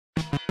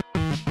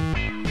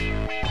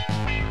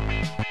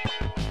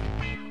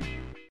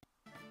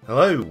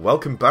Hello,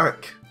 welcome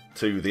back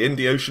to the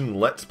Indie Ocean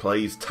Let's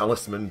Plays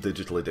Talisman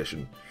Digital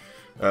Edition.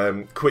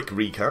 Quick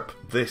recap,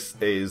 this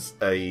is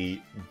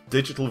a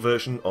digital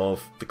version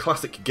of the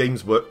classic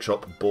Games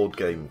Workshop board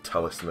game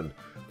Talisman,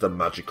 the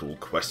Magical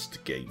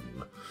Quest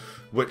game,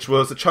 which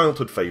was a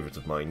childhood favourite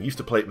of mine. Used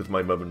to play it with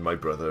my mum and my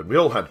brother, and we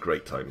all had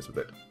great times with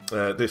it.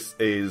 This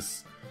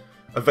is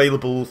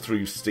available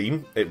through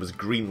Steam. It was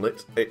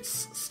greenlit.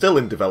 It's still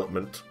in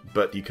development,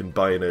 but you can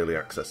buy an early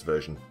access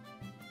version.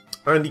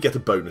 And you get a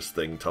bonus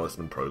thing,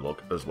 Talisman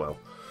Prologue, as well.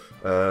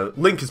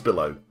 Link is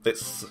below.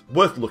 It's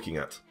worth looking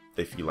at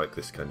if you like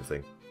this kind of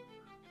thing.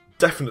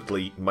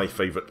 Definitely my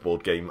favourite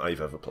board game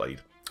I've ever played.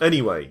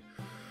 Anyway,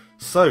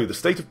 so the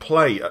state of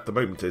play at the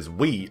moment is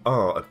we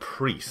are a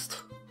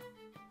priest.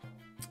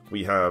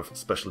 We have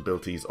special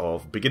abilities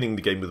of beginning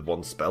the game with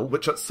one spell,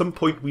 which at some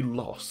point we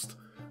lost.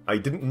 I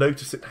didn't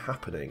notice it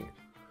happening.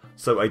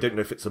 So I don't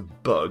know if it's a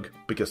bug,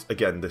 because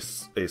again,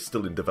 this is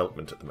still in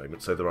development at the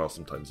moment, so there are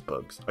sometimes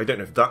bugs. I don't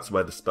know if that's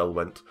where the spell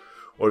went,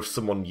 or if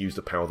someone used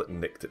a power that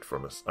nicked it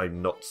from us.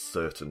 I'm not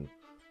certain.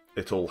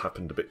 It all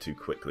happened a bit too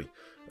quickly.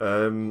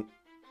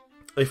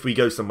 If we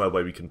go somewhere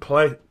where we can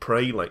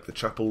pray, like the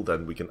chapel,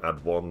 then we can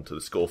add 1 to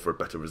the score for a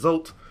better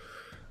result.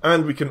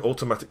 And we can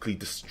automatically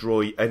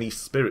destroy any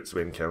spirits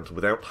we encounter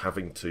without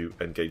having to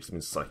engage them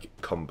in psychic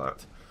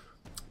combat.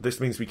 This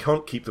means we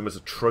can't keep them as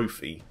a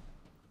trophy,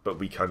 but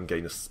we can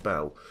gain a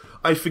spell.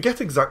 I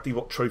forget exactly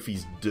what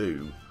trophies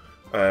do.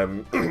 I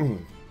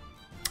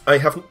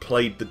haven't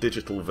played the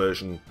digital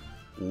version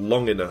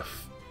long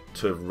enough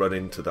to run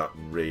into that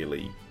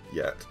really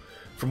yet.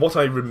 From what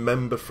I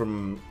remember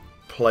from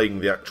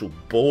playing the actual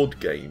board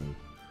game,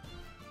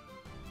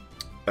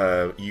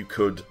 you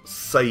could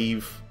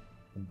save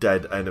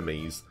dead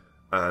enemies,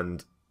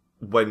 and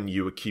when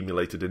you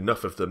accumulated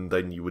enough of them,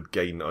 then you would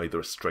gain either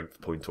a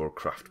strength point or a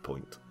craft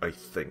point, I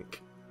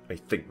think. I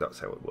think that's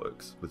how it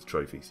works with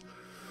trophies.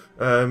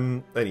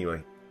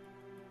 Anyway.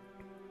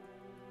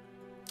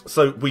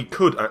 So we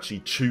could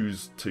actually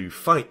choose to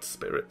fight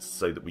spirits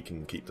so that we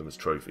can keep them as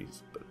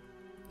trophies. But,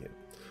 yeah.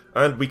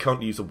 And we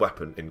can't use a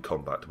weapon in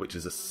combat, which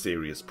is a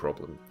serious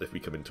problem if we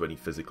come into any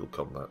physical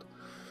combat.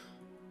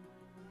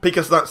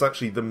 Because that's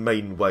actually the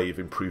main way of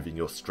improving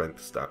your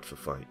strength stat for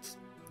fights,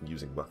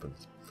 using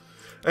weapons.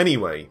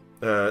 Anyway,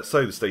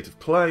 so the state of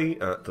play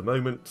at the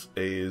moment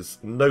is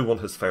no one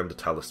has found a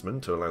talisman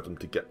to allow them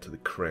to get to the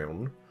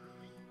crown.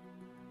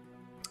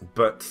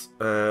 But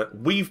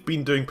we've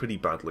been doing pretty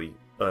badly.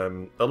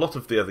 A lot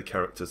of the other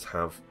characters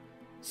have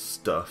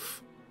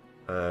stuff.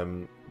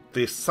 The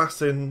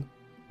assassin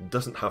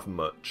doesn't have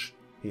much.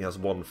 He has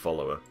 1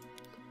 follower.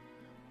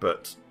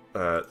 But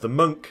the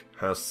monk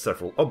has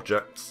several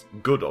objects,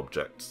 good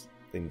objects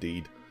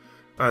indeed.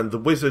 And the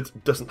wizard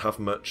doesn't have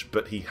much,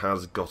 but he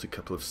has got a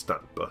couple of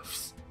stat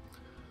buffs.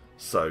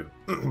 So,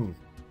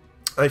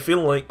 I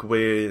feel like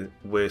we're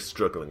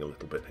struggling a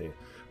little bit here.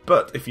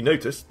 But, if you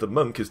notice, the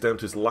monk is down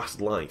to his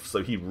last life,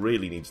 so he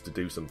really needs to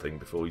do something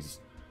before he's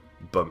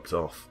bumped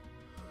off.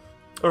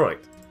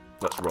 Alright,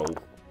 let's roll.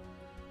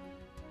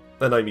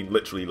 And I mean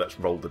literally,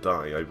 let's roll the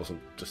die. I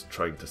wasn't just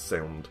trying to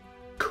sound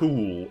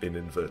cool in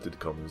inverted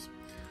commas.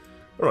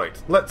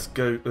 Alright, let's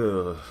go...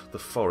 the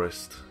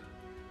forest...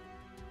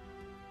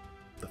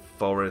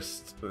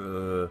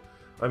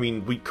 I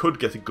mean, we could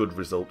get a good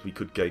result, we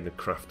could gain a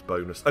craft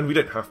bonus, and we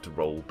don't have to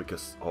roll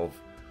because of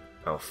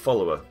our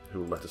follower, who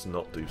will let us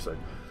not do so.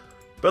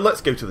 But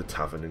let's go to the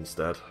tavern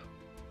instead.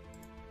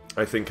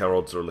 I think our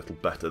odds are a little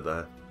better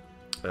there.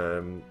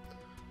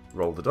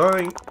 Roll the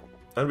die,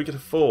 and we get a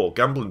 4.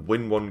 Gamble and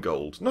win 1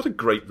 gold. Not a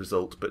great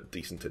result, but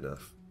decent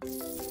enough.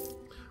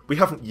 We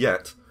haven't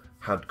yet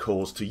had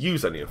cause to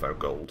use any of our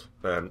gold.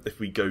 If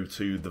we go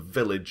to the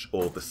village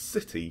or the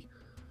city,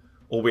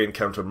 or we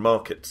encounter a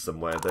market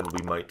somewhere, then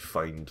we might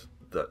find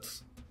that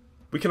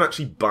we can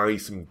actually buy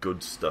some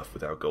good stuff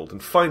with our gold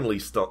and finally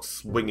start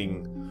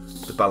swinging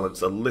the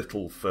balance a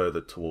little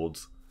further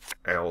towards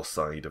our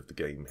side of the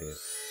game here.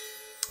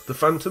 The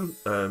Phantom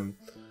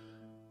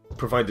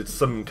provided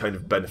some kind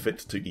of benefit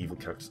to evil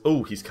characters.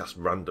 Oh, he's cast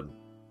random.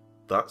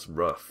 That's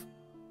rough.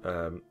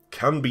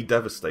 Can be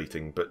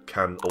devastating, but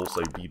can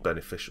also be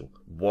beneficial.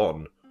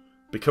 1.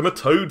 Become a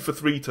toad for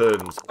 3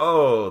 turns.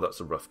 Oh,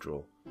 that's a rough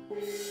draw.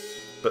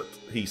 But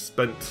he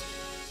spent...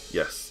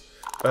 Yes.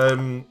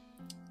 The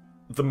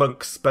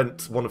monk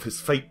spent one of his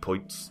fate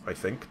points, I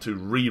think, to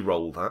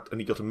re-roll that, and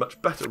he got a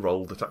much better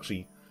roll that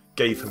actually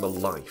gave him a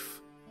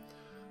life.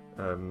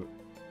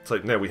 So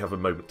now we have a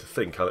moment to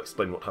think. I'll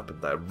explain what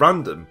happened there.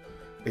 Random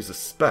is a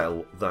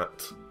spell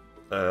that...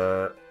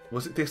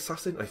 was it the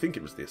assassin? I think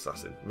it was the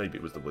assassin. Maybe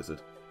it was the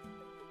wizard.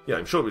 Yeah,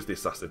 I'm sure it was the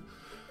assassin.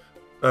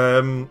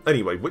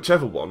 Anyway,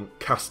 whichever one,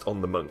 cast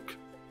on the monk.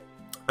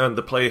 And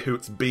the player who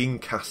it's being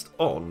cast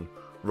on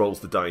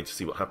rolls the die to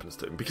see what happens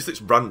to him. Because it's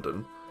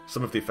random,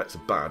 some of the effects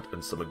are bad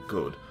and some are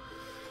good.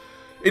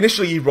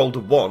 Initially he rolled a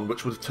 1,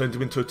 which would have turned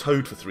him into a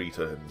toad for 3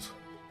 turns.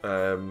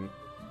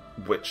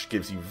 Which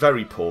gives you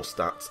very poor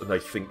stats, and I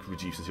think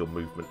reduces your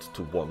movement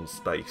to 1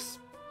 space.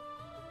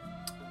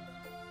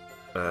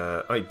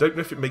 I don't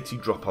know if it makes you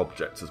drop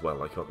objects as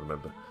well, I can't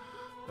remember.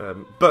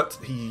 But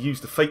he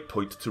used a fate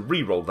point to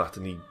re-roll that,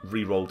 and he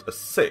re-rolled a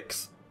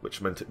 6,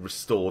 which meant it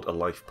restored a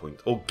life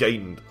point, or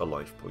gained a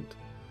life point.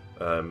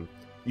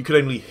 You can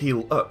only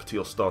heal up to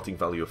your starting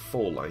value of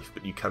 4 life,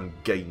 but you can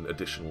gain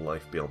additional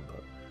life beyond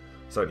that.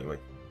 So anyway.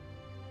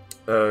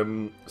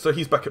 So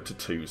he's back up to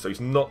 2, so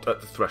he's not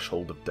at the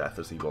threshold of death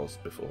as he was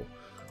before.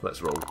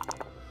 Let's roll.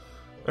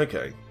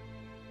 Okay.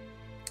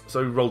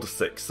 So we rolled a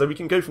 6, so we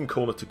can go from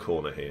corner to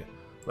corner here.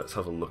 Let's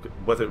have a look at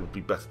whether it would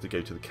be better to go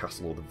to the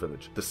castle or the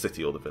village. The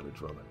city or the village,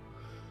 rather.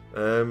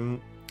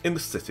 In the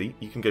city,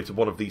 you can go to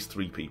one of these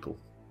 3 people.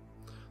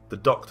 The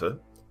doctor,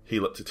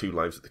 heal up to 2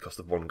 lives at the cost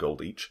of 1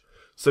 gold each.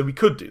 So we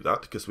could do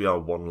that, because we are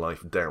 1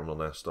 life down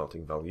on our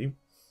starting value.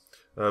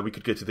 We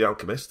could go to the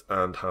alchemist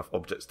and have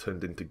objects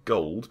turned into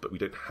gold, but we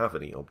don't have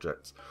any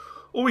objects.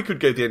 Or we could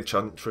go to the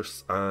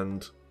enchantress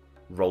and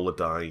roll a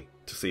die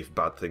to see if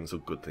bad things or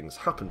good things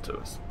happen to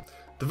us.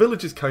 The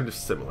village is kind of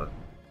similar.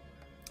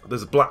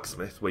 There's a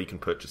blacksmith where you can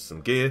purchase some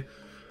gear.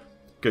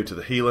 Go to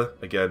the healer,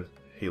 again,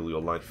 heal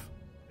your life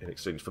in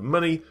exchange for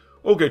money.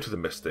 Or go to the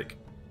mystic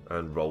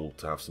and roll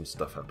to have some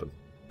stuff happen.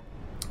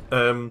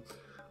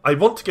 I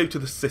want to go to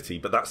the city,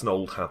 but that's an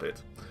old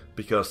habit.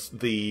 Because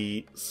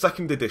the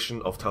 2nd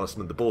edition of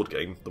Talisman, the board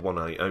game, the one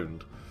I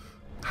owned,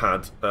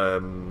 had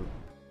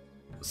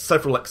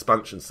several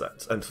expansion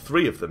sets, and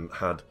 3 of them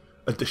had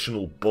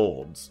additional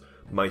boards,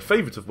 my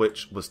favourite of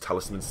which was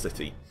Talisman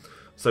City.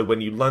 So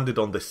when you landed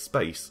on this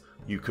space,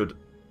 you could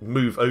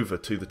move over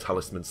to the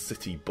Talisman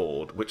City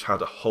board, which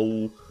had a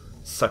whole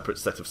separate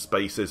set of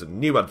spaces and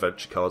new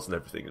adventure cards and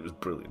everything. It was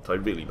brilliant. I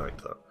really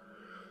liked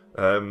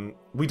that.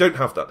 We don't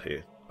have that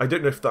here. I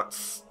don't know if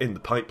that's in the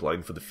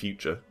pipeline for the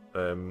future,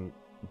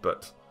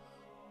 but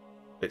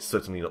it's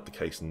certainly not the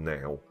case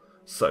now.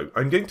 So,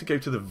 I'm going to go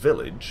to the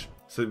village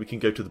so that we can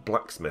go to the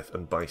blacksmith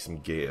and buy some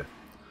gear.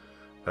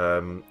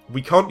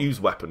 We can't use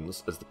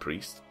weapons as the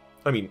priest.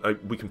 I mean,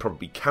 we can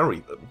probably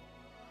carry them,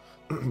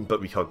 but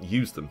we can't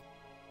use them.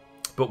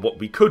 But what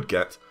we could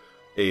get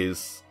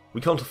is...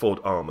 we can't afford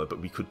armour, but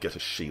we could get a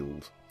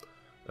shield.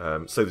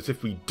 So that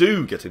if we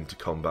do get into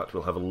combat,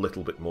 we'll have a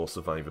little bit more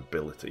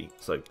survivability.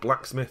 So,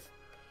 blacksmith...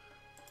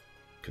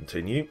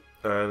 continue,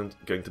 and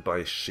going to buy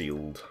a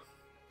shield.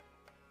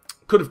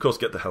 Could of course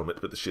get the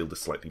helmet, but the shield is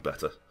slightly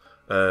better.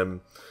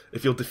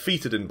 If you're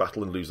defeated in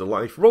battle and lose a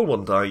life, roll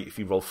 1 die. If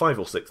you roll 5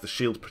 or 6, the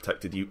shield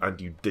protected you and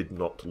you did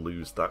not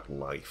lose that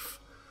life.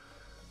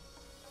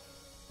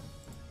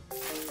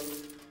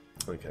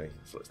 Okay,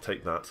 so let's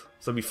take that.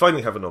 So we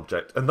finally have an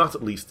object, and that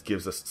at least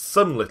gives us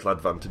some little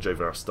advantage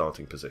over our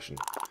starting position,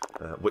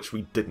 which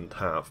we didn't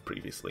have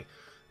previously.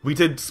 We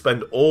did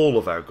spend all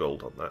of our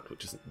gold on that,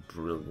 which isn't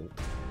brilliant.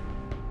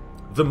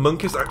 The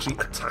monk is actually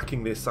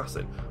attacking the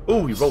assassin.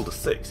 Oh, he rolled a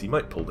 6. He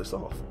might pull this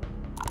off.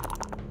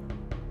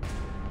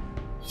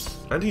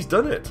 And he's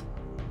done it.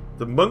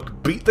 The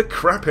monk beat the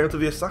crap out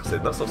of the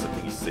assassin. That's not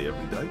something you see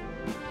every day.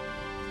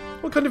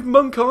 What kind of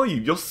monk are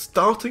you? You're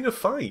starting a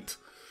fight.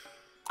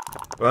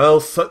 Well,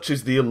 such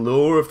is the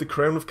allure of the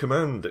Crown of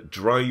Command. It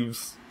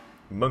drives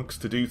monks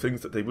to do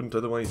things that they wouldn't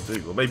otherwise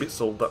do. Or maybe it's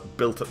all that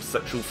built-up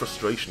sexual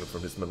frustration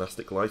from his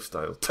monastic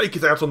lifestyle. Take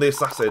it out on the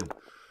assassin!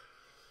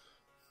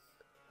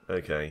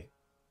 Okay.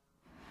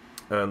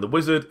 And the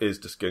wizard is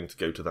just going to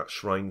go to that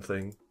shrine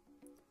thing.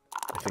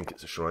 I think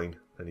it's a shrine.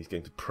 And he's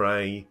going to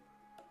pray.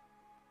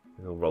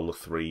 He'll roll a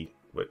 3,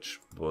 which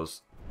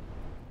was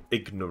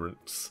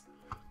ignorance.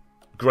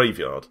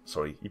 Graveyard.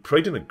 Sorry, he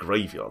prayed in a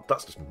graveyard.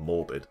 That's just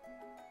morbid.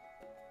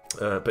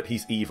 But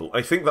he's evil.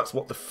 I think that's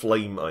what the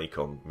flame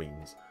icon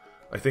means.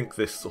 I think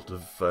this sort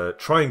of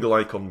triangle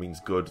icon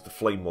means good. The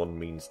flame one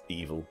means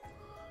evil.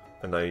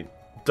 And I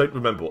don't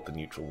remember what the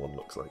neutral one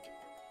looks like.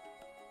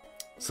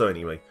 So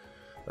anyway...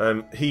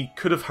 he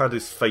could have had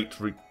his fate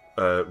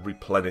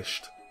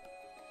replenished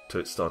to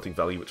its starting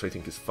value, which I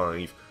think is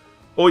 5.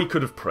 Or he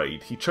could have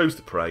prayed. He chose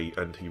to pray,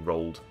 and he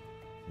rolled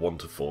 1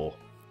 to 4,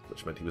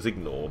 which meant he was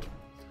ignored.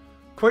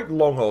 Quite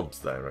long odds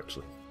there,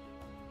 actually.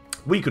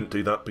 We couldn't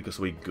do that because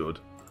we're good.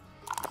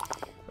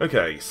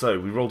 Okay, so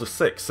we rolled a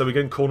 6, so we're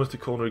going corner to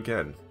corner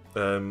again.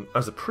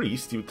 As a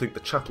priest, you would think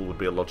the chapel would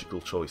be a logical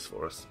choice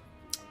for us.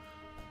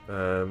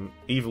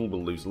 Evil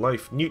will lose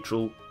life.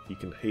 Neutral, you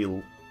can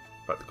heal...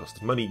 at the cost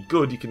of money.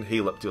 Good, you can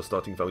heal up to your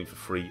starting value for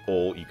free,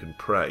 or you can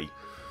pray.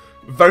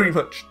 Very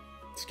much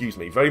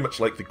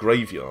like the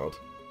graveyard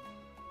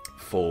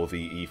for the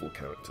evil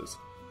characters.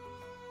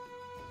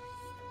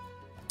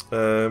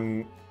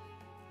 Do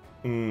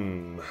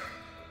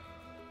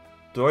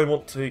I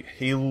want to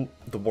heal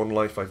the 1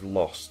 life I've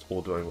lost,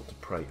 or do I want to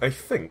pray? I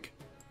think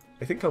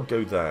I'll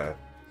go there,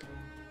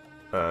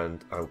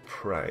 and I'll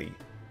pray.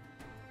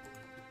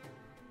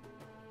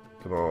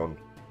 Come on.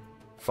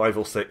 5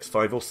 or 6,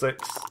 5 or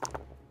 6.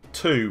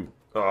 2.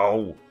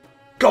 Oh.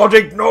 God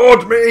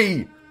ignored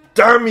me!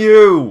 Damn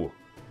you!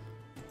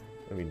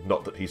 I mean,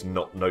 not that he's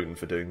not known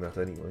for doing that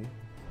anyway.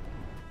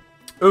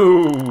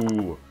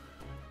 Ooh!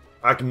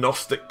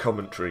 Agnostic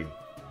commentary.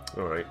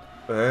 Alright.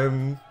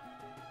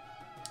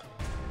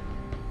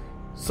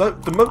 So,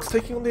 the monk's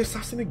taking on the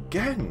assassin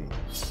again.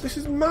 This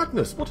is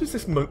madness. What is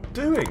this monk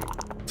doing?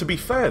 To be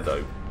fair,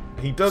 though,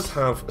 he does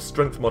have a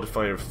strength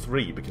modifier of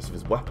 3 because of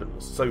his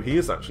weapons, so he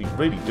is actually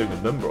really doing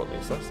a number on the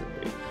assassin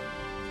here.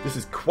 This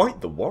is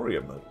quite the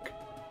warrior monk.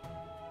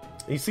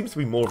 He seems to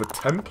be more of a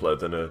Templar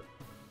than a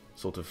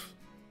sort of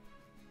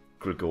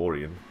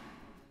Gregorian.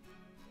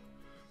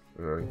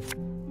 Right.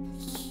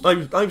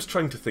 I was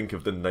trying to think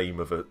of the name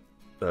of a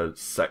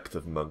sect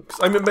of monks.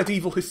 I'm a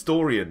medieval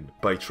historian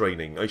by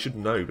training. I should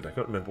know, but I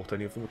can't remember what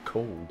any of them are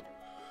called.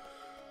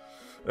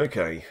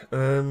 Okay,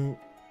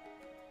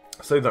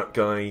 so that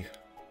guy,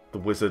 the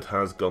wizard,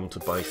 has gone to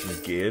buy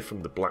some gear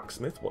from the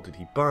blacksmith. What did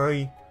he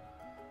buy?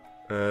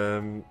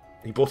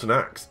 He bought an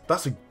axe.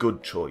 That's a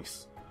good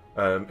choice.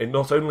 It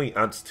not only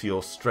adds to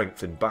your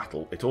strength in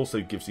battle, it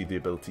also gives you the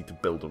ability to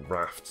build a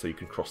raft so you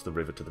can cross the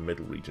river to the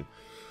middle region.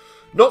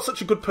 Not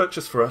such a good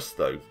purchase for us,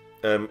 though.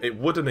 It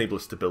would enable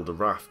us to build a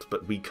raft,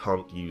 but we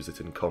can't use it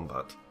in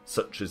combat.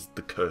 Such is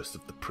the curse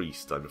of the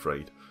priest, I'm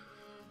afraid.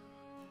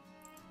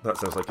 That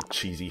sounds like a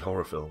cheesy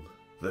horror film.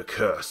 The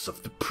curse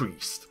of the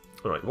priest.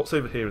 Alright, what's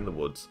over here in the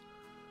woods?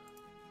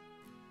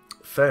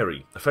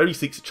 Fairy. A fairy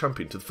seeks a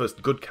champion to the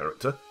first good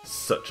character,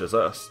 such as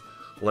us.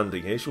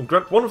 Landing here, she will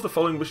grant one of the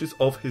following wishes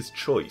of his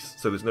choice,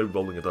 so there's no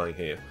rolling a die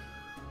here.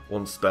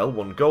 1 spell,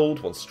 1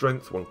 gold, 1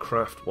 strength, 1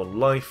 craft, 1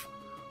 life,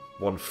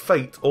 1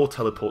 fate, or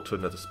teleport to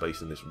another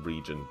space in this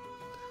region.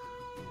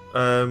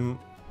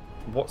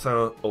 What's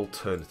our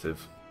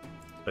alternative?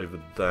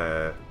 Over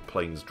there,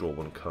 planes draw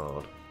 1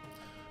 card.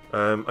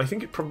 I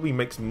think it probably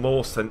makes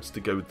more sense to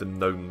go with the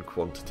known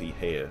quantity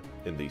here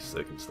in these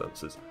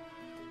circumstances.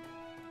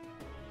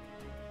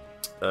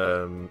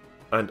 And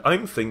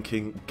I'm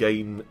thinking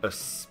gain a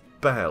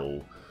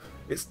spell.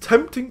 It's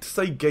tempting to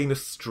say gain a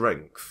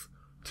strength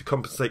to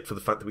compensate for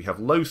the fact that we have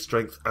low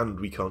strength and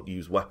we can't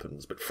use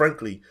weapons, but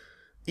frankly,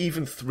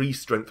 even 3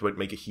 strength won't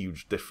make a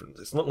huge difference.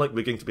 It's not like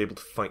we're going to be able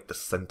to fight the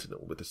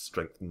Sentinel with a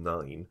strength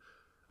 9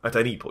 at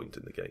any point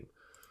in the game.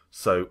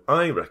 So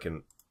I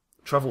reckon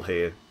travel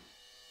here,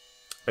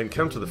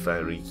 encounter the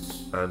fairy,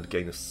 and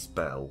gain a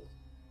spell.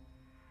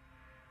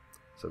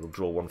 So we'll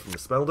draw 1 from the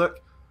spell deck.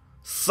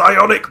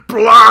 Psionic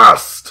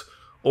Blast!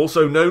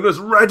 Also known as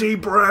Ready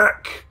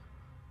Breck!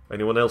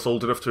 Anyone else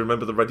old enough to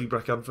remember the Ready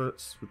Breck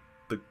adverts? With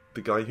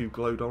the guy who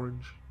glowed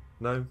orange?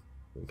 No?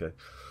 Okay.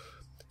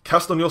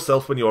 Cast on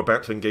yourself when you're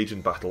about to engage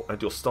in battle,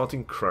 add your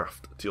starting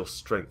craft to your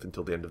strength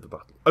until the end of the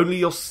battle. Only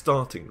your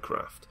starting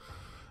craft.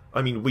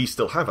 I mean, we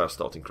still have our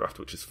starting craft,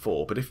 which is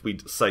 4, but if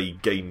we'd, say,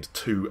 gained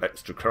 2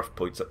 extra craft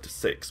points up to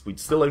 6, we'd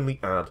still only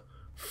add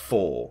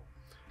 4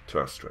 to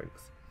our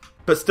strength.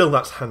 But still,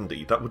 that's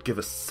handy. That would give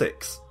us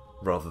 6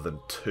 rather than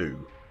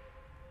 2.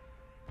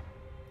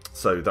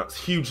 So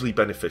that's hugely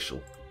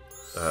beneficial,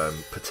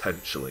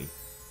 potentially.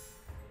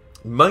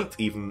 Might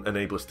even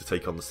enable us to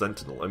take on the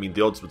Sentinel. I mean,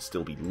 the odds would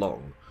still be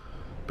long,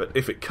 but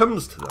if it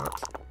comes to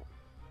that,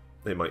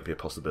 it might be a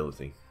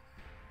possibility.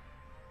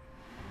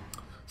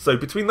 So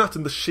between that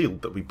and the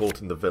shield that we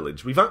bought in the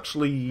village, we've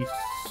actually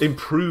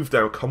improved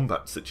our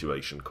combat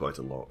situation quite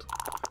a lot.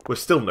 We're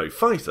still no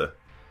fighter,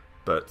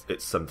 but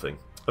it's something.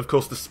 Of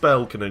course, the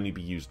spell can only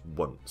be used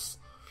once,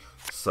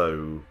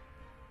 so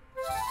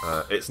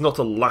it's not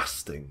a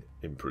lasting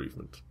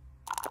improvement.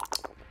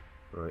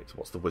 Right,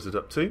 what's the wizard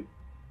up to?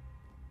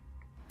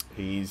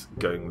 He's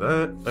going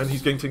there, and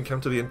he's going to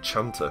encounter the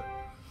enchanter.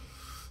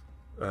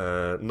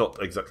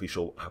 Not exactly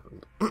sure what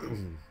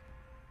happened.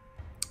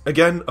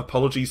 Again,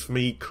 apologies for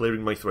me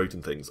clearing my throat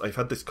and things. I've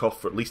had this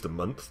cough for at least a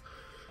month.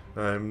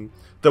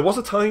 There was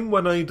a time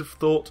when I'd have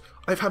thought,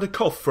 I've had a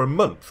cough for a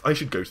month, I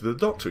should go to the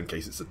doctor in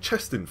case it's a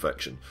chest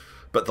infection.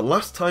 But the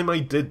last time I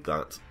did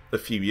that, a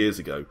few years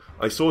ago,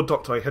 I saw a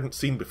doctor I hadn't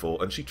seen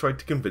before, and she tried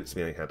to convince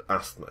me I had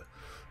asthma.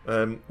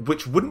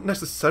 Which wouldn't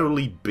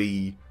necessarily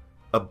be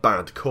a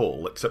bad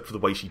call, except for the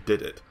way she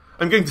did it.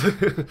 I'm going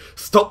to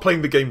stop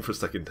playing the game for a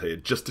second here,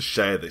 just to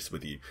share this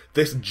with you.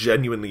 This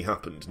genuinely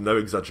happened, no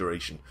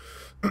exaggeration.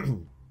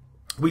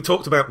 We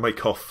talked about my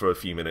cough for a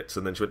few minutes,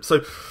 and then she went,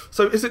 so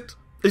is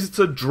it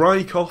a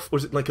dry cough, or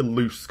is it like a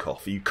loose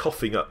cough? Are you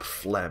coughing up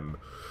phlegm?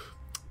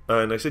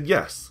 And I said,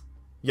 yes,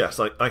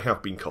 I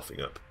have been coughing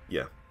up,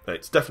 yeah.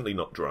 It's definitely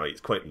not dry, it's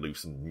quite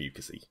loose and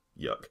mucusy,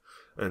 yuck.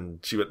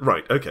 And she went,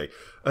 right, okay.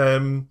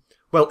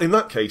 Well, in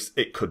that case,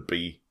 it could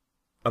be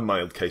a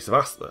mild case of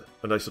asthma.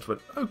 And I sort of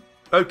went, oh,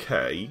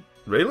 okay,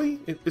 really?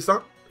 Is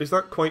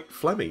that quite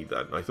phlegmy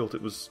then? I thought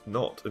it was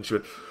not. And she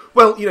went,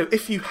 well,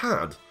 if you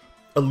had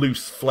a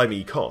loose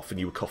phlegmy cough and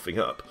you were coughing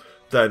up,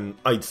 then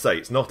I'd say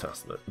it's not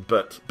asthma.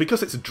 But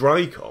because it's a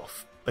dry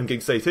cough, I'm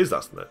going to say it is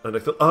asthma. And I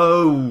thought,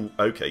 oh,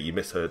 okay, you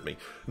misheard me.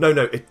 No,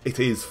 it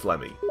is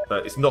phlegmy.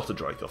 It's not a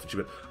dry cough. And she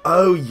went,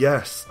 oh,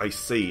 yes, I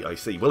see.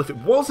 Well, if it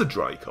was a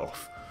dry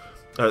cough,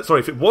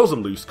 if it was a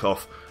loose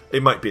cough,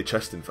 it might be a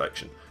chest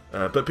infection.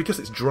 But because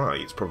it's dry,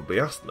 it's probably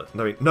asthma.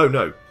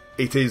 No,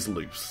 it is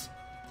loose.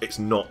 It's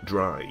not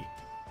dry.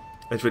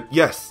 And she went,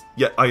 yes,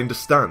 yeah, I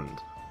understand.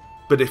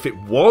 But if it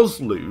was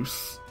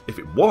loose,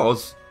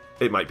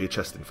 it might be a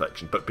chest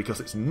infection. But because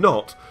it's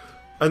not,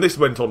 and this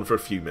went on for a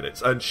few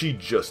minutes, and she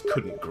just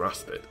couldn't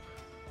grasp it.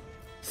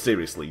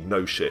 Seriously,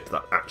 no shit,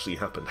 that actually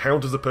happened. How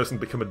does a person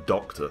become a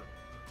doctor?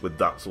 with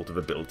that sort of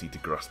ability to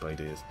grasp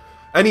ideas.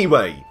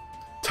 Anyway,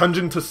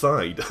 tangent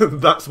aside,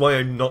 that's why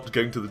I'm not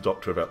going to the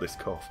doctor about this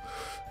cough.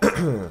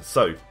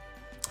 So,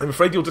 I'm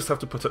afraid you'll just have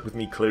to put up with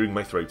me clearing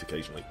my throat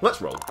occasionally.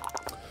 Let's roll.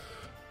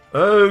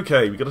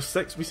 Okay, we got a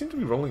 6. We seem to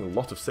be rolling a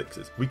lot of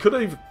 6s. We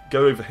could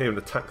go over here and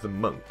attack the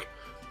monk,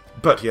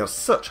 but he has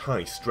such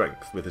high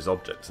strength with his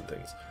objects and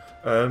things.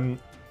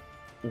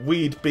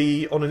 We'd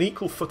be on an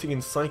equal footing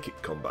in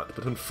psychic combat,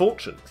 but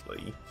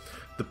unfortunately,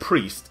 the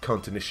priest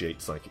can't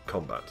initiate psychic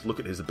combat. Look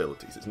at his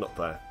abilities, it's not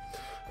there.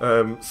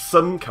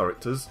 Some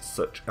characters,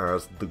 such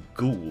as the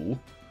ghoul,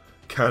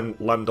 can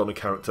land on a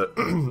character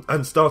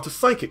and start a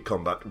psychic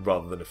combat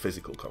rather than a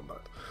physical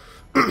combat.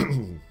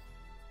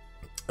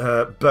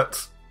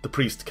 But the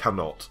priest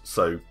cannot,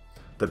 so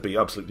there'd be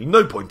absolutely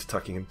no point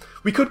attacking him.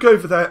 We could go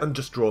over there and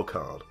just draw a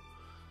card,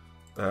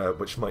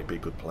 which might be a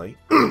good play.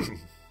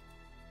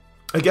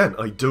 Again,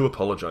 I do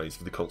apologise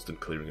for the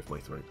constant clearing of my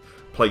throat.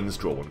 Planes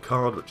draw one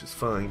card, which is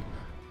fine,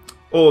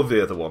 or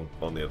the other one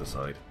on the other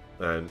side.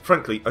 And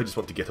frankly, I just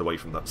want to get away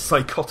from that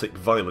psychotic,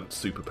 violent,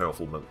 super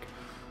powerful monk.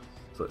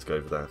 So let's go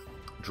over there.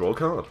 Draw a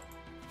card.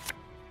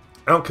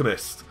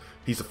 Alchemist.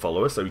 He's a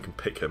follower, so we can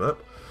pick him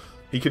up.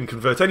 He can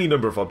convert any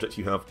number of objects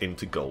you have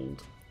into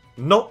gold.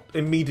 Not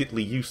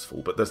immediately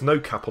useful, but there's no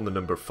cap on the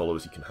number of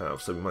followers you can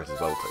have, so we might as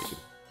well take him.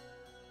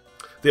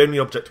 The only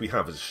object we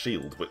have is a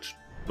shield, which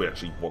we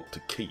actually want to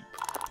keep,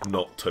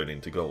 not turn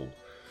into gold.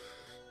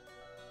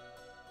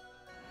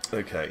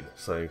 Okay,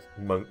 so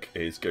monk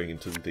is going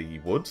into the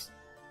woods.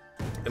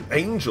 An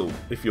angel.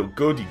 If you're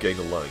good, you gain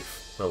a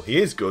life. Well, he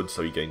is good,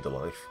 so he gained a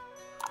life.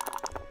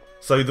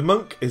 So the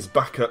monk is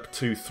back up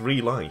to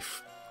 3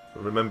 life.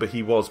 Remember,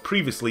 he was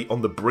previously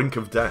on the brink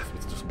of death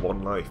with just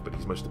 1 life, but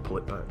he's managed to pull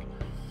it back.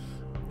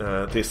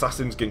 The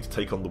assassin's going to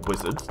take on the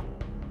wizard,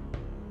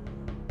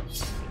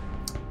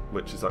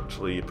 which is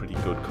actually a pretty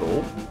good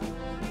call.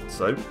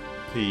 So,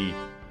 he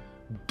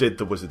did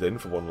the wizard in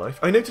for 1 life.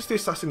 I noticed the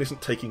assassin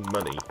isn't taking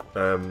money.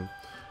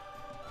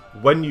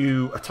 When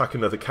you attack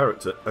another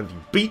character and you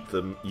beat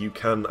them, you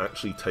can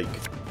actually take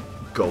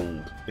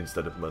gold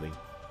instead of money.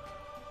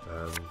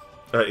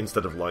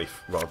 Instead of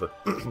life, rather.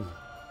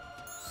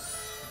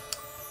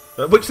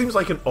 Which seems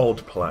like an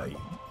odd play.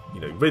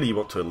 You know, really you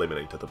want to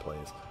eliminate other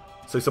players.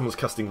 So someone's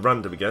casting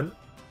random again.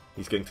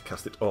 He's going to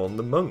cast it on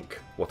the monk.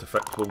 What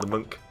effect will the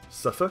monk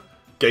suffer?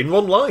 Gain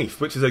 1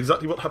 life, which is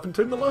exactly what happened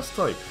to him the last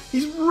time.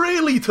 He's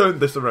really turned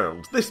this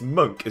around. This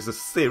monk is a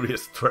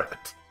serious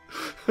threat.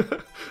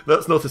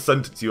 That's not a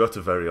sentence you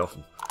utter very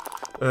often.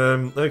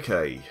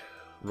 Okay.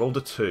 Rolled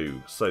a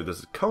 2. So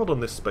there's a card on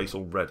this space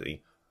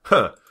already.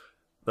 Huh.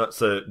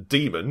 That's a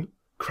demon.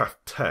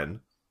 Craft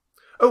 10.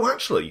 Oh,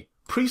 actually,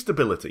 priest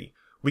ability.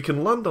 We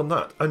can land on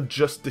that and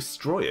just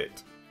destroy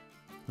it.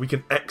 We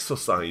can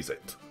exorcise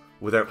it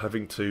without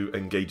having to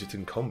engage it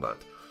in combat.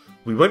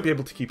 We won't be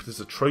able to keep it as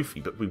a trophy,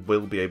 but we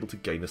will be able to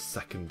gain a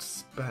second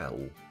spell.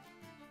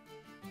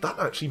 That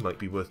actually might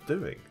be worth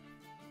doing.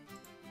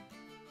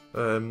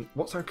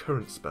 What's our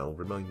current spell?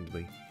 Remind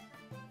me.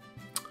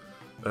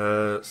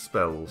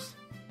 Spells.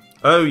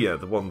 Oh yeah,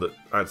 the one that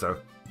adds our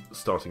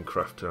starting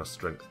craft to our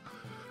strength.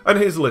 And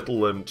here's a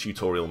little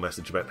tutorial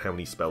message about how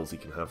many spells you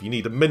can have. You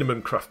need a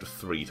minimum craft of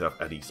 3 to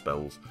have any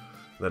spells.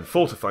 And then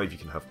 4 to 5 you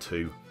can have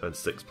 2, and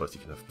 6 plus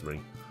you can have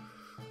 3.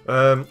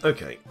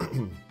 Okay.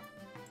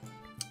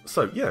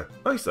 So, yeah,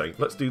 I say,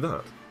 let's do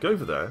that. Go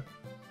over there,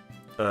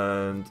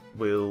 and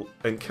we'll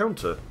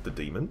encounter the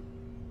demon,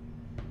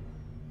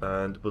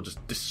 and we'll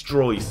just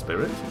destroy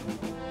spirit,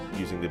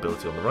 using the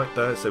ability on the right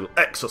there. So we'll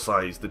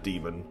exorcise the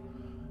demon,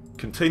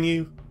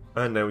 continue,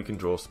 and now we can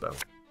draw a spell.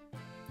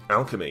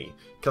 Alchemy.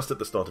 Cast at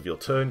the start of your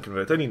turn,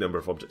 convert any number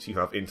of objects you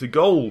have into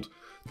gold.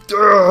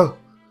 Duh!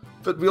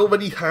 But we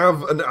already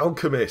have an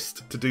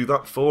alchemist to do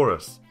that for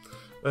us.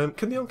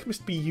 Can the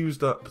alchemist be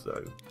used up,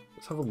 though?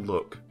 Let's have a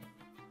look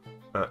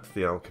at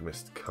the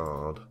alchemist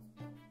card.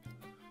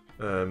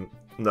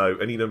 No,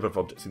 any number of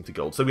objects into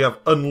gold. So we have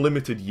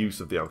unlimited use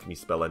of the alchemy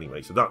spell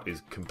anyway, so that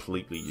is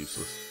completely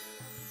useless.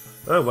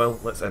 Oh well,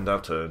 let's end our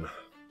turn.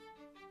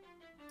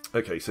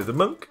 Okay, so the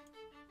monk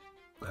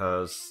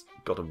has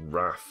got a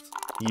raft.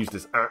 He used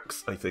his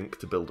axe, I think,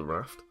 to build a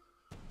raft.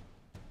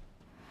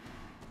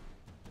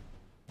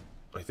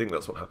 I think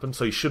that's what happened.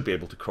 So he should be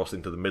able to cross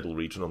into the middle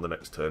region on the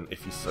next turn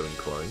if he's so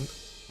inclined.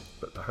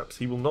 But perhaps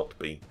he will not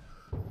be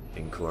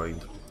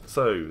inclined.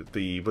 So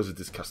the wizard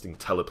is casting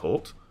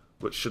Teleport,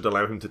 which should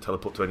allow him to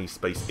teleport to any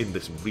space in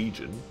this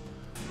region.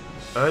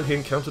 And he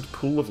encountered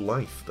Pool of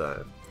Life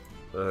there.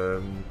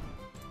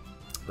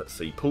 Let's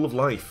see, Pool of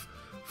Life.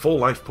 4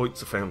 life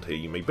points are found here.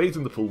 You may bathe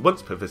in the pool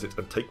once per visit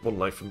and take 1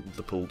 life from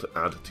the pool to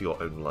add to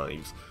your own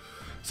lives.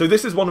 So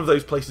this is one of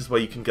those places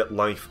where you can get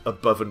life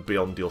above and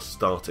beyond your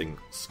starting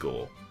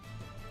score.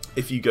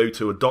 If you go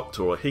to a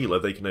doctor or a healer,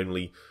 they can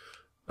only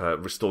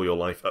restore your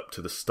life up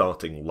to the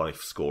starting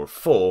life score of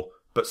 4,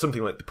 but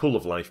something like the Pool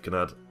of Life can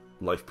add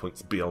life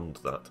points beyond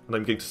that. And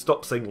I'm going to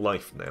stop saying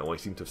life now. I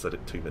seem to have said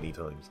it too many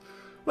times.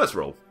 Let's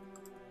roll.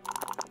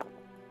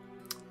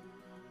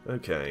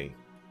 Okay.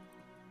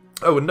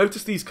 Oh, and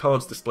notice these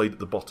cards displayed at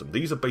the bottom.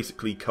 These are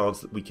basically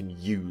cards that we can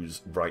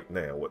use right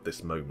now at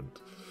this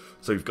moment.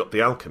 So we've got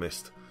the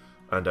Alchemist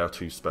and our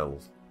 2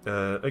 spells.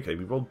 Okay,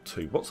 we rolled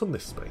 2. What's on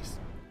this space?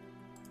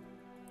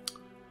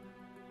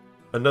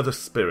 Another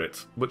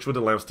Spirit, which would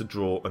allow us to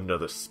draw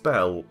another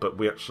spell, but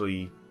we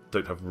actually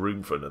don't have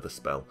room for another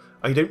spell.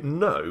 I don't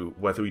know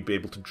whether we'd be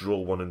able to draw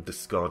one and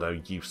discard our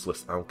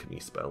useless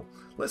alchemy spell.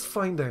 Let's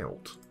find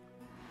out.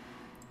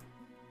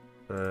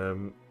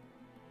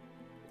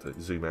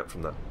 Zoom out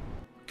from that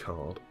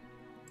card.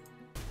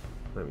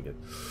 There we go.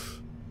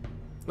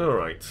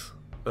 Alright.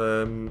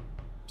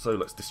 So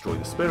let's destroy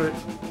the Spirit.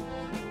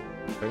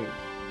 And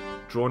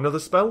draw another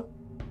spell?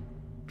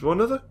 Draw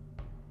another?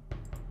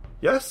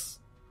 Yes?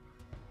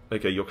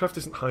 Okay, your craft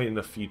isn't high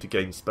enough for you to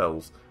gain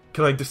spells.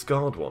 Can I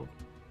discard one?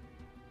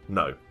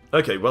 No.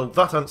 Okay, well,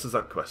 that answers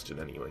that question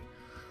anyway.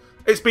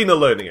 It's been a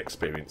learning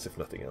experience, if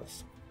nothing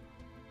else.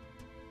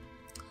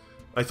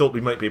 I thought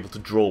we might be able to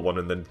draw one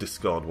and then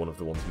discard one of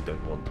the ones we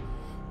don't want.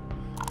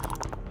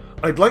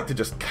 I'd like to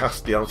just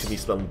cast the alchemy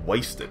spell and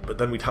waste it, but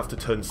then we'd have to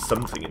turn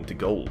something into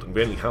gold, and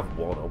we only have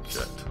one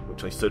object,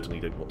 which I certainly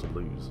don't want to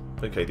lose.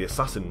 Okay, the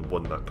assassin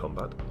won that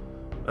combat.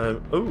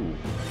 Oh,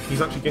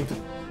 he's actually going to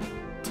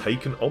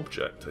take an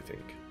object, I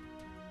think.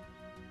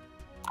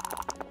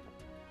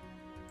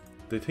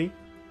 Did he?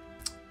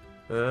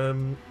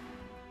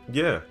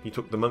 Yeah, he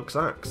took the monk's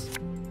axe.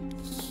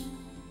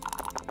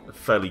 A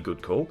fairly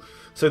good call.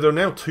 So there are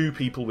now 2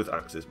 people with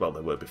axes. Well,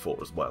 there were before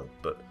as well,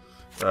 but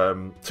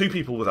 2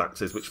 people with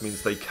axes, which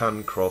means they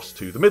can cross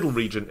to the middle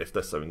region if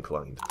they're so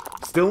inclined.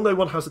 Still no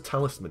one has a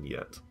talisman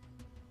yet.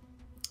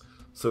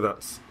 So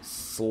that's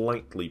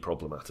slightly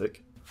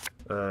problematic.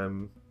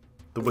 The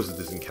wizard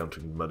is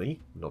encountering money.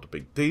 Not a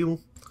big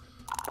deal.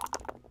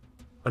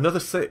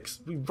 Another 6.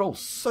 We roll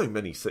so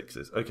many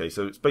 6s. Okay,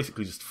 so it's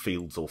basically just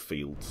fields or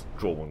fields.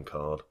 Draw 1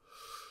 card.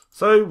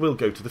 So we'll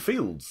go to the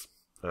fields.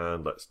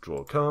 And let's draw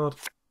a card.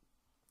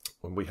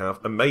 And we have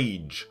a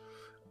mage.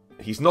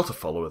 He's not a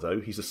follower though,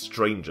 he's a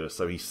stranger,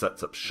 so he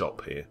sets up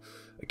shop here.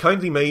 A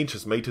kindly mage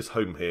has made his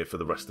home here for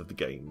the rest of the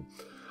game.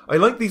 I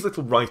like these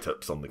little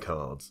write-ups on the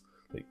cards.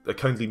 A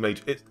kindly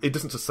mage, it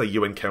doesn't just say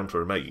you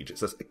encounter a mage, it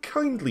says a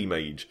kindly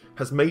mage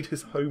has made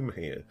his home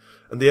here.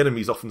 And the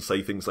enemies often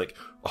say things like,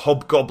 a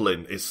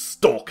hobgoblin is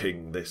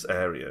stalking this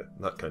area,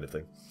 that kind of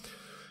thing.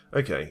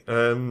 Okay,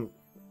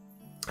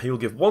 he will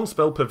give 1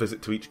 spell per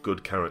visit to each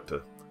good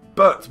character.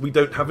 But we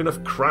don't have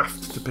enough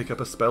craft to pick up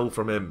a spell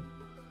from him.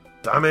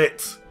 Damn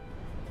it!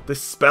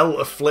 This spell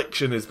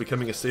affliction is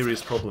becoming a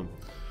serious problem.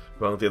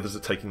 While the others are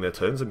taking their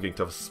turns, I'm going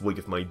to have a swig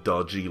of my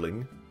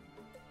Darjeeling.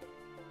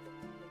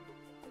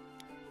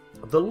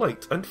 The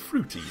light and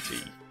fruity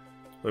tea.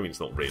 I mean, it's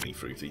not really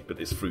fruity,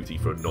 but it's fruity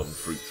for a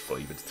non-fruit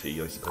flavoured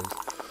tea, I suppose.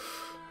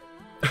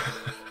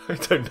 I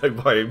don't know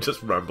why I'm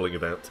just rambling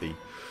about tea.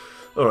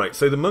 Alright,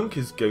 so the monk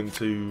is going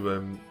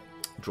to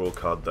draw a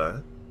card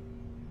there.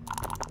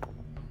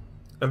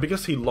 And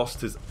because he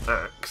lost his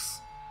axe,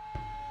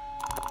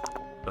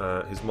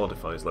 his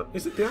modifier's low.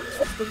 Is it the axe?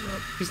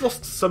 He's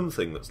lost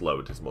something that's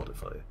lowered his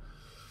modifier.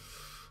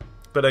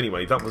 But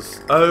anyway, that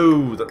was...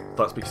 Oh,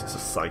 that's because it's a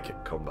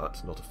psychic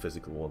combat, not a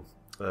physical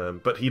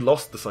one. But he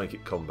lost the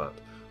psychic combat,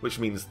 which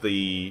means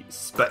the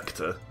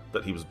spectre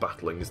that he was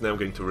battling is now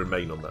going to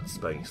remain on that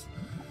space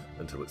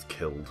until it's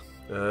killed.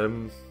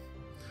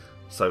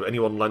 So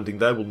anyone landing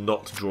there will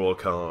not draw a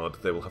card.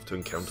 They will have to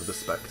encounter the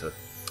spectre.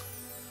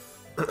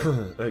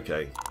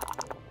 Okay.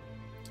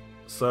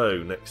 So,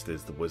 next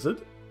is the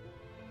wizard.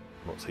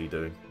 What's he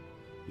doing?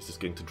 He's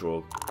just going to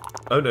draw...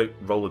 Oh no,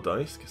 roll a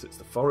dice, because it's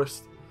the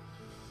forest.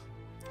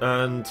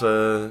 And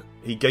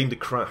he gained a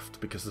craft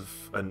because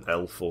of an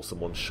elf or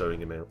someone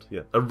showing him out.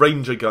 Yeah, a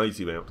ranger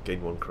guides you out,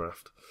 gain 1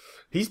 craft.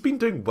 He's been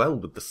doing well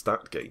with the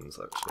stat gains,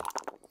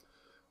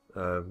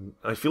 actually.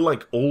 I feel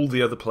like all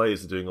the other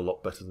players are doing a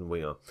lot better than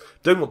we are.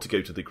 Don't want to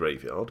go to the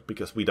graveyard,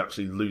 because we'd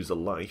actually lose a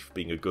life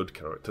being a good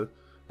character.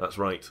 That's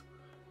right.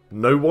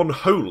 No one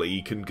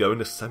holy can go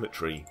in a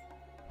cemetery.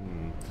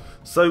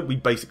 So we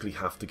basically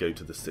have to go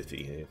to the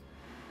city here.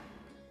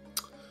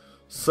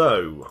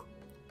 So,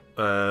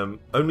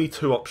 only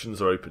 2 options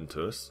are open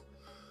to us.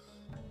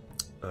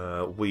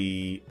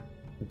 We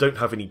don't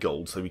have any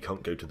gold, so we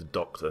can't go to the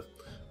doctor.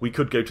 We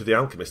could go to the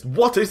alchemist.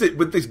 What is it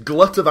with this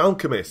glut of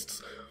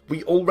alchemists?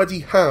 We already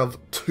have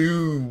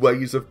 2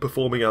 ways of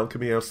performing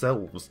alchemy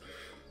ourselves.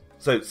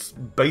 So it's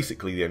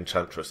basically the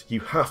enchantress. You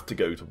have to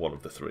go to one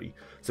of the 3.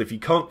 So if you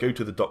can't go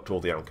to the doctor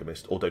or the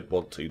alchemist, or don't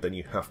want to, then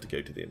you have to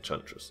go to the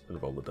enchantress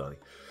and roll the die.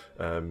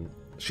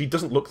 She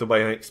doesn't look the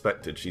way I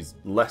expected. She's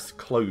less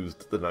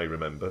clothed than I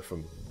remember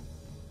from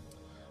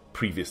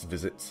previous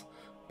visits.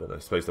 But I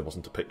suppose there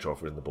wasn't a picture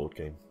of her in the board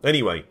game.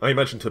 Anyway, I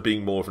imagined her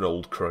being more of an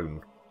old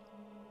crone.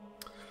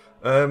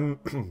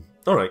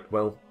 Alright,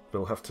 well,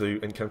 we'll have to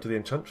encounter the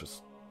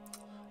enchantress.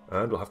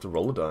 And we'll have to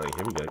roll a die.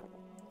 Here we go.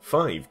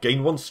 5.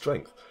 Gain 1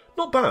 strength.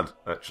 Not bad,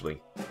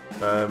 actually.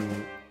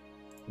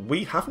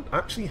 We haven't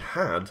actually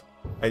had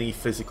any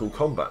physical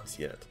combats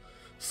yet,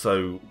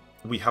 so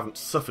we haven't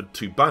suffered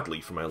too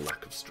badly from our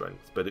lack of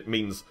strength, but it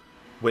means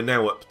we're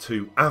now up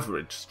to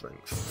average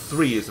strength.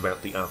 3 is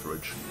about the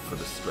average for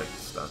the strength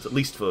stat, at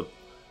least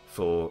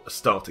for a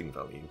starting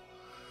value.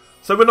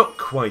 So we're not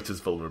quite as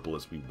vulnerable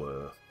as we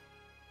were.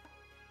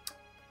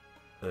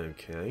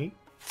 Okay.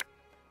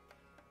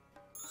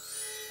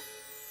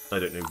 I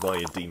don't know why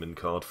a demon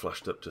card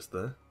flashed up just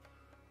there.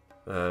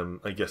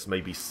 I guess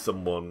maybe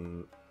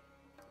someone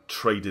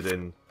traded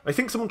in... I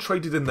think someone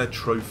traded in their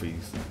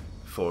trophies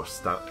for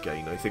stat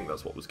gain. I think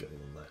that's what was going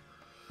on there.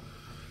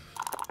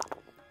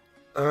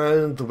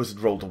 And the wizard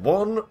rolled a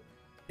 1.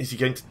 Is he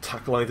going to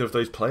tackle either of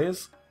those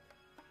players?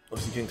 Or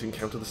is he going to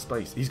encounter the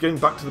space? He's going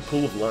back to the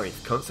pool of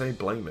life. Can't say I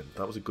blame him.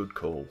 That was a good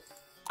call.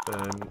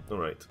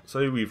 Alright,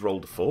 so we've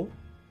rolled a 4.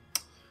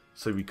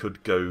 So we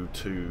could go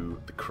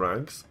to the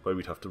crags, where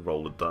we'd have to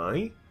roll a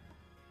die,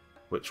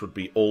 which would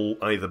be all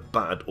either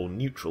bad or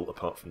neutral,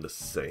 apart from the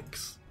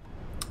 6.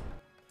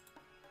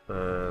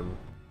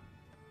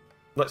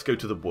 Let's go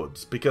to the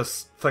woods,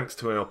 because thanks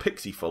to our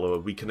pixie follower,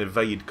 we can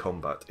evade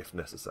combat if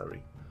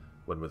necessary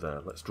when we're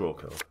there. Let's draw a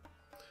card.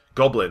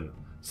 Goblin.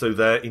 So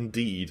there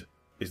indeed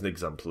is an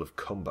example of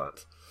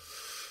combat.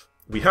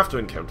 We have to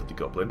encounter the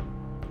goblin,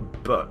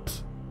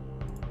 but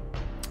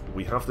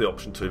we have the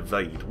option to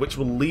evade, which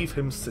will leave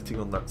him sitting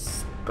on that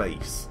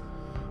space.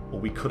 Or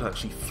we could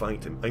actually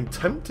fight him. I'm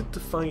tempted to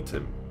fight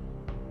him.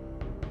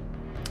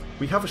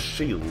 We have a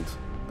shield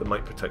that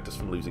might protect us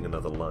from losing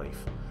another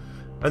life.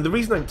 And the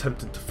reason I'm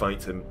tempted to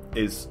fight him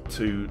is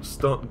to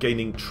start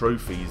gaining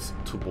trophies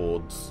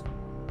towards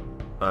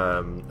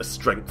a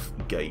strength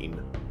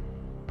gain.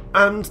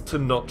 And to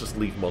not just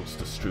leave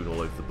monsters strewn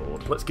all over the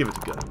board. Let's give it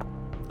a go.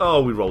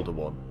 Oh, we rolled a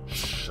 1.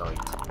 Shite.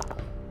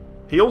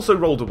 He also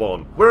rolled a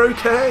 1. We're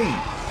okay!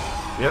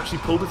 We actually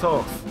pulled it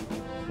off.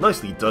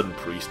 Nicely done,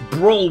 priest.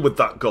 Brawl with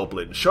that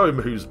goblin. Show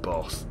him who's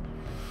boss.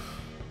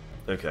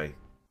 Okay.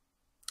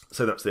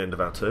 So that's the end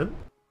of our turn.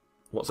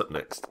 What's up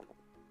next?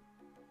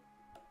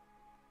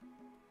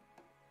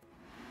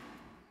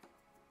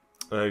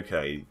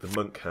 Okay, the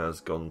monk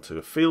has gone to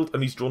a field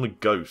and he's drawn a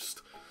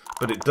ghost.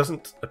 But it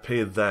doesn't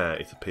appear there,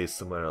 it appears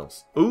somewhere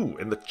else. Ooh,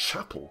 in the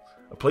chapel.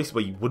 A place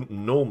where you wouldn't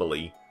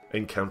normally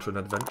encounter an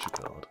adventure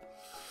card.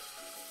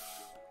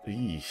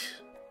 Eesh,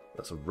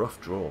 that's a rough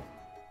draw.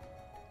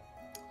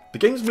 The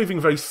game's moving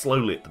very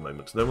slowly at the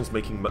moment. No one's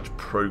making much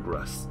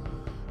progress.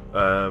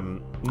 No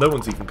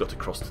one's even got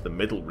across to the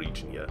middle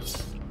region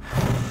yet.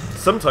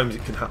 Sometimes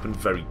it can happen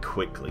very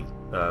quickly,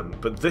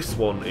 but this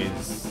one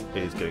is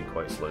going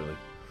quite slowly.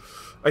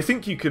 I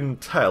think you can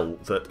tell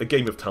that a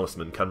game of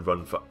Talisman can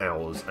run for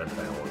hours and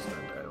hours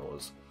and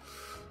hours.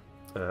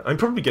 I'm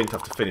probably going to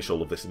have to finish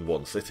all of this in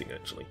one sitting,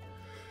 actually.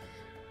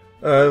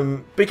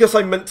 Because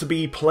I'm meant to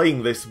be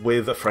playing this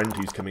with a friend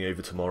who's coming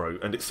over tomorrow,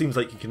 and it seems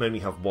like you can only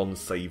have one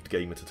saved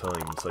game at a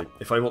time, so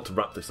if I want to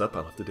wrap this up,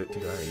 I'll have to do it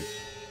today.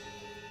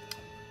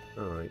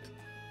 Alright.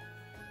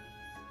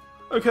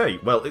 Okay,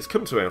 well, it's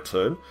come to our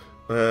turn.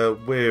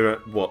 We're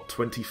at, what,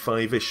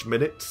 25-ish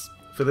minutes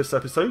for this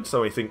episode,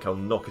 so I think I'll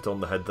knock it on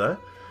the head there.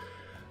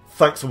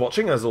 Thanks for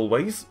watching, as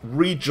always.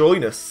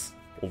 Rejoin us,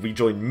 or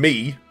rejoin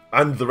me,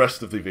 and the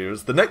rest of the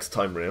viewers the next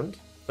time round.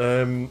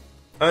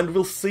 And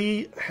we'll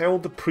see how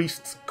the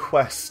priest's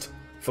quest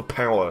for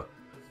power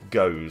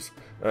goes.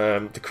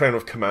 The Crown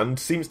of Command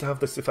seems to have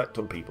this effect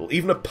on people.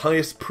 Even a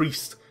pious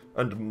priest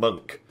and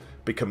monk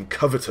become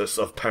covetous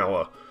of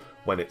power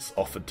when it's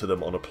offered to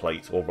them on a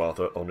plate, or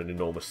rather on an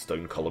enormous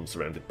stone column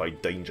surrounded by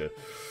danger.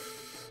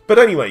 But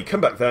anyway,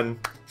 come back then,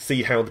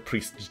 see how the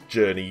priest's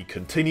journey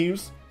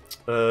continues.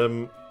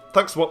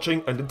 Thanks for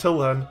watching, and until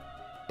then,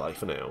 bye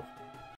for now.